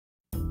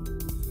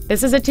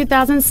This is a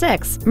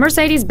 2006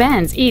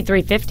 Mercedes-Benz E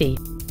 350.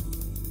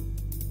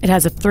 It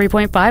has a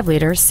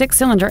 3.5-liter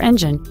six-cylinder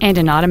engine and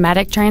an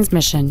automatic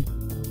transmission.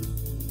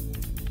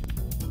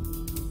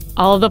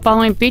 All of the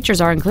following features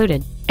are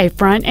included: a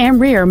front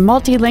and rear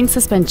multi-link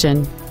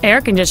suspension,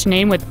 air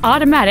conditioning with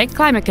automatic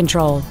climate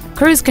control,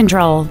 cruise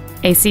control,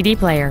 a CD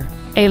player,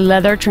 a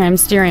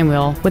leather-trimmed steering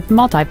wheel with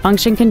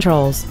multi-function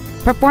controls,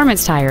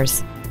 performance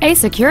tires, a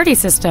security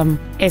system,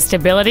 a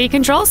stability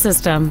control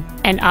system,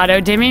 an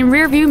auto-dimming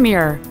rearview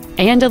mirror,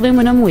 and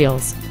aluminum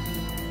wheels.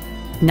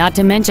 Not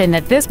to mention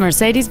that this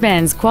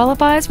Mercedes-Benz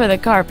qualifies for the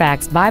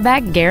Carfax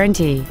buyback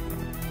guarantee.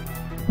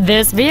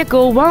 This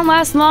vehicle won't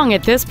last long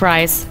at this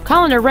price.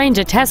 Call and arrange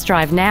a test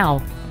drive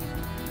now.